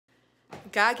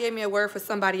God gave me a word for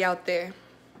somebody out there.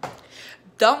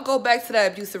 Don't go back to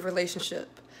that abusive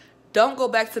relationship. Don't go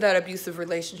back to that abusive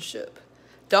relationship.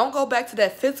 Don't go back to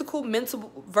that physical,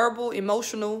 mental, verbal,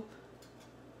 emotional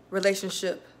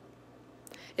relationship.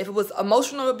 If it was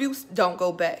emotional abuse, don't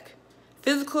go back.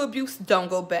 Physical abuse, don't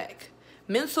go back.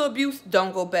 Mental abuse,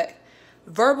 don't go back.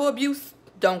 Verbal abuse,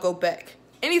 don't go back.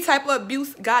 Any type of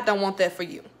abuse, God don't want that for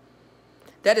you.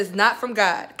 That is not from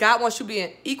God. God wants you to be in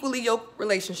an equally yoked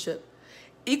relationship.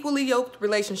 Equally yoked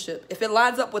relationship. If it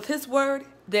lines up with his word,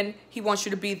 then he wants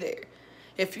you to be there.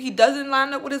 If he doesn't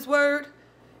line up with his word,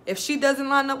 if she doesn't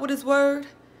line up with his word,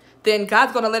 then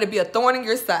God's going to let it be a thorn in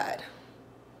your side.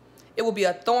 It will be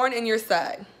a thorn in your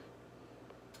side.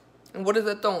 And what is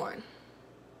a thorn?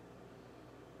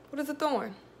 What is a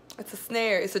thorn? It's a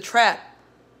snare. It's a trap.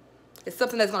 It's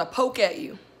something that's going to poke at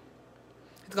you.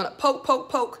 It's going to poke, poke,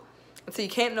 poke until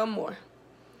you can't no more.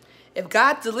 If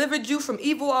God delivered you from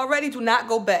evil already, do not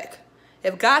go back.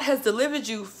 If God has delivered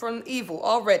you from evil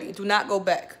already, do not go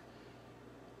back.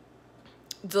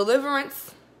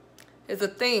 Deliverance is a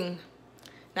thing.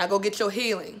 Now go get your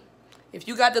healing. If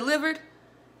you got delivered,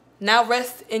 now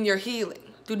rest in your healing.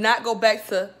 Do not go back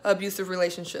to an abusive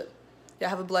relationship. Y'all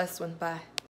have a blessed one. Bye.